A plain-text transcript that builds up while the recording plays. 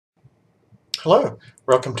Hello,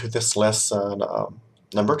 welcome to this lesson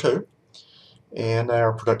number 2 in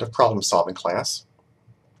our productive problem solving class.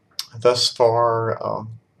 Thus far,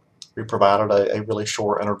 we provided a really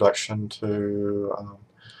short introduction to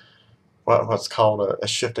what's called a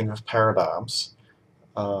shifting of paradigms.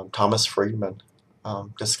 Thomas Friedman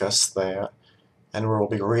discussed that, and we'll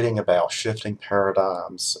be reading about shifting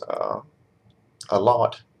paradigms a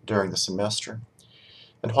lot during the semester.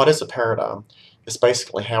 And what is a paradigm? It's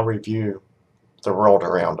basically how we view the world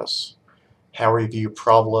around us, how we view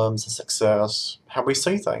problems and success, how we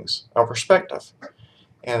see things, our perspective.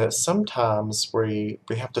 And that sometimes we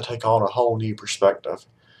have to take on a whole new perspective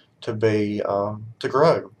to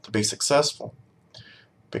grow, to be successful,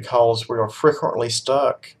 because we are frequently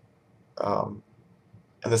stuck in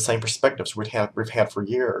the same perspectives we've had for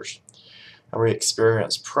years. And we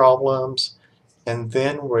experience problems, and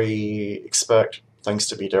then we expect things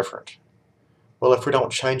to be different. Well, if we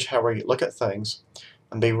don't change how we look at things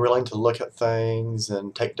and be willing to look at things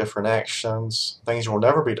and take different actions, things will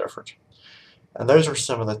never be different. And those are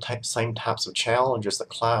some of the same types of challenges that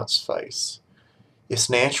clients face. It's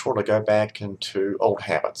natural to go back into old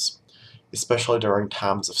habits, especially during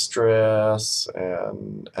times of stress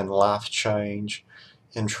and life change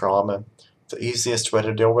and trauma. The easiest way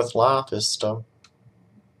to deal with life is to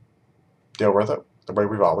deal with it the way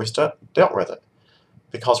we've always dealt with it,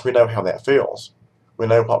 because we know how that feels. We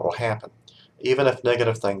know what will happen. Even if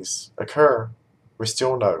negative things occur, we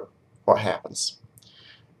still know what happens.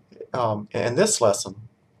 In this lesson,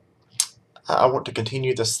 I want to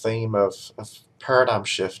continue this theme of paradigm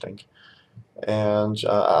shifting, and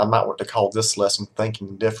I might want to call this lesson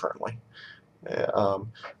Thinking Differently,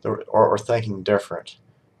 or Thinking Different.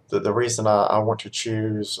 The reason I want to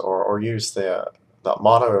choose or use that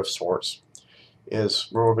motto of sorts is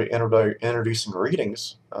we'll be introducing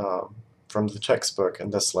readings from the textbook in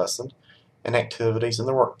this lesson and activities in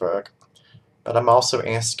the workbook. But I'm also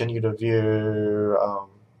asking you to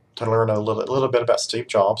to learn a little bit about Steve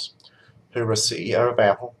Jobs, who was CEO of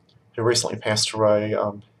Apple, who recently passed away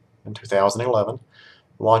in 2011.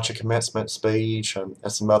 Watch a commencement speech and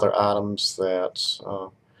some other items that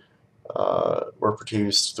were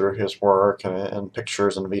produced through his work and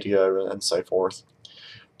pictures and video and so forth.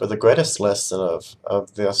 But the greatest lesson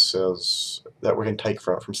of this is that we can take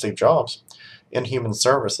from Steve Jobs in human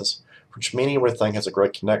services, which many would think has a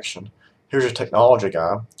great connection. Here's a technology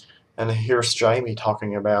guy, and here's Jamie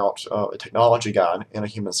talking about a technology guy in a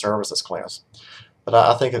human services class. But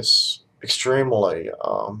I think it's extremely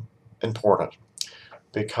important,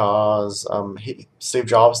 because Steve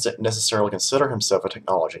Jobs didn't necessarily consider himself a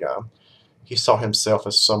technology guy. He saw himself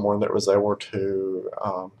as someone that was able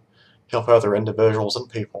to help other individuals and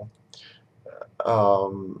people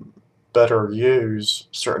better use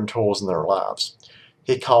certain tools in their lives.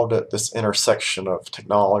 He called it this intersection of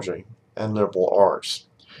technology and liberal arts.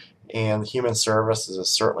 And human services is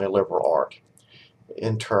certainly a liberal art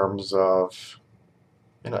in terms of,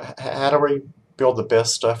 how do we build the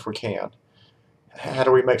best stuff we can? How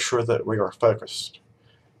do we make sure that we are focused?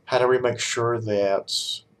 How do we make sure that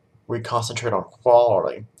we concentrate on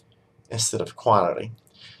quality instead of quantity?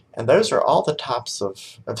 And those are all the types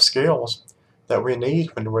of skills that we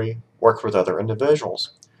need when we work with other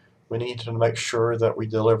individuals. We need to make sure that we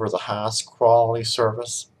deliver the highest quality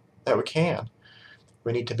service that we can.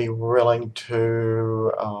 We need to be willing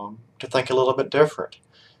to think a little bit different,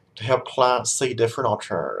 to help clients see different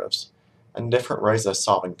alternatives and different ways of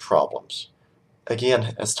solving problems.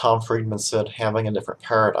 Again, as Tom Friedman said, having a different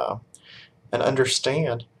paradigm, and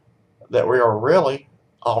understand that we are really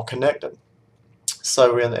all connected.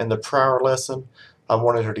 So in the prior lesson, I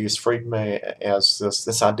want to introduce Friedman as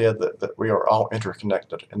this idea that we are all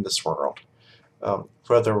interconnected in this world.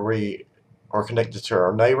 Whether we are connected to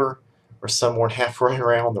our neighbor or someone halfway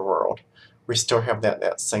around the world, we still have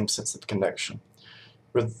that same sense of connection.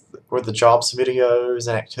 With the Jobs videos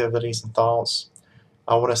and activities and thoughts,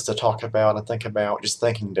 I want us to talk about and think about just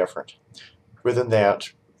thinking different within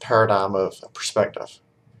that paradigm of perspective.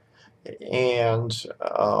 And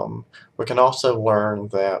we can also learn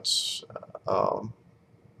that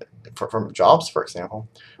from Jobs, for example,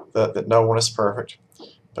 that no one is perfect,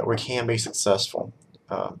 but we can be successful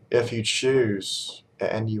if you choose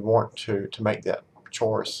and you want to make that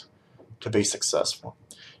choice to be successful.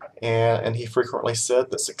 And he frequently said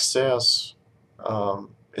that success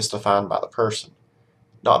is defined by the person,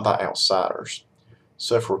 not by outsiders.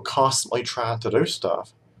 So if we're constantly trying to do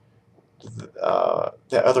stuff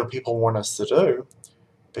that other people want us to do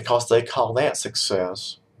because they call that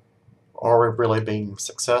success, are we really being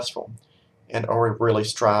successful? And are we really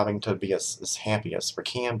striving to be as happy as we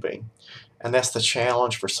can be? And that's the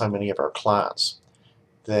challenge for so many of our clients,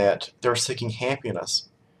 that they're seeking happiness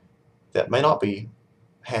that may not be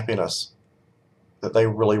happiness that they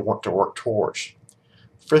really want to work towards.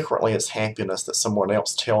 Frequently it's happiness that someone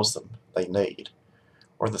else tells them they need,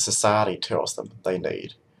 or the society tells them they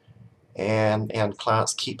need. And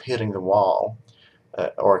clients keep hitting the wall,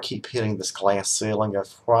 or keep hitting this glass ceiling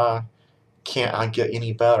of, why can't I get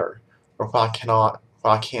any better? Or why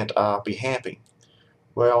can't I be happy?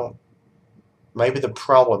 Well, maybe the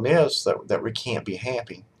problem is that we can't be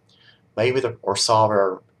happy. Or solve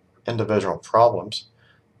our individual problems.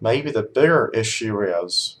 Maybe the bigger issue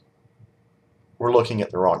is we're looking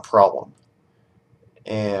at the wrong problem,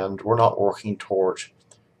 and we're not working towards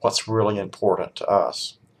what's really important to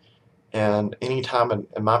us. And anytime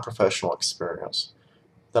in my professional experience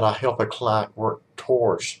that I help a client work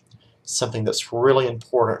towards something that's really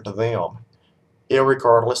important to them,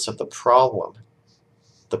 irregardless of the problem,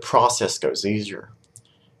 the process goes easier.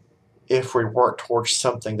 If we work towards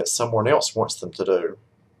something that someone else wants them to do,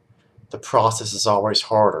 the process is always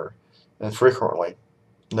harder and frequently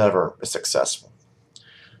never as successful.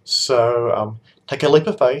 So take a leap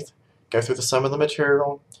of faith, go through some of the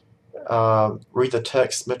material, read the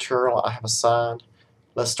text material I have assigned.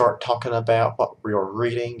 Let's start talking about what we are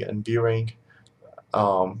reading and viewing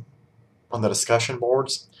on the discussion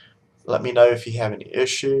boards. Let me know if you have any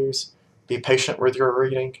issues. Be patient with your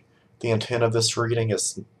reading. The intent of this reading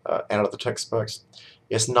is out of the textbooks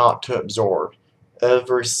is not to absorb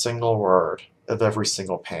every single word of every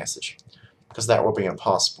single passage, because that will be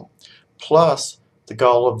impossible. Plus, the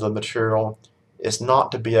goal of the material is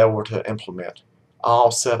not to be able to implement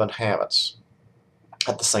all 7 habits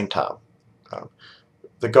at the same time.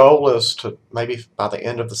 The goal is to, maybe by the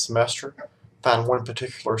end of the semester, find one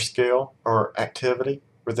particular skill or activity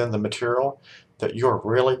within the material that you're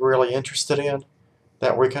really, really interested in,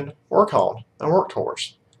 that we can work on and work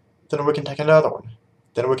towards. Then we can take another one.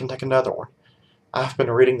 Then we can take another one. I've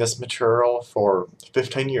been reading this material for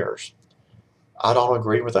 15 years. I don't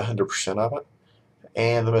agree with 100% of it,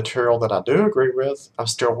 and the material that I do agree with, I'm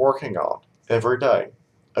still working on every day,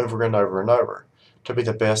 over and over and over, to be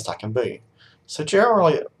the best I can be. So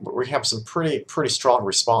generally, we have some pretty strong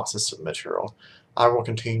responses to the material I will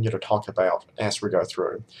continue to talk about as we go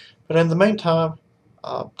through. But in the meantime,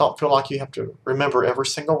 don't feel like you have to remember every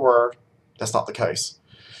single word. That's not the case.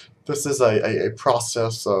 This is a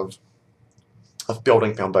process of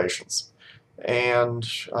building foundations. And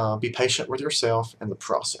be patient with yourself in the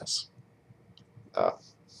process.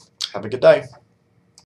 Have a good day.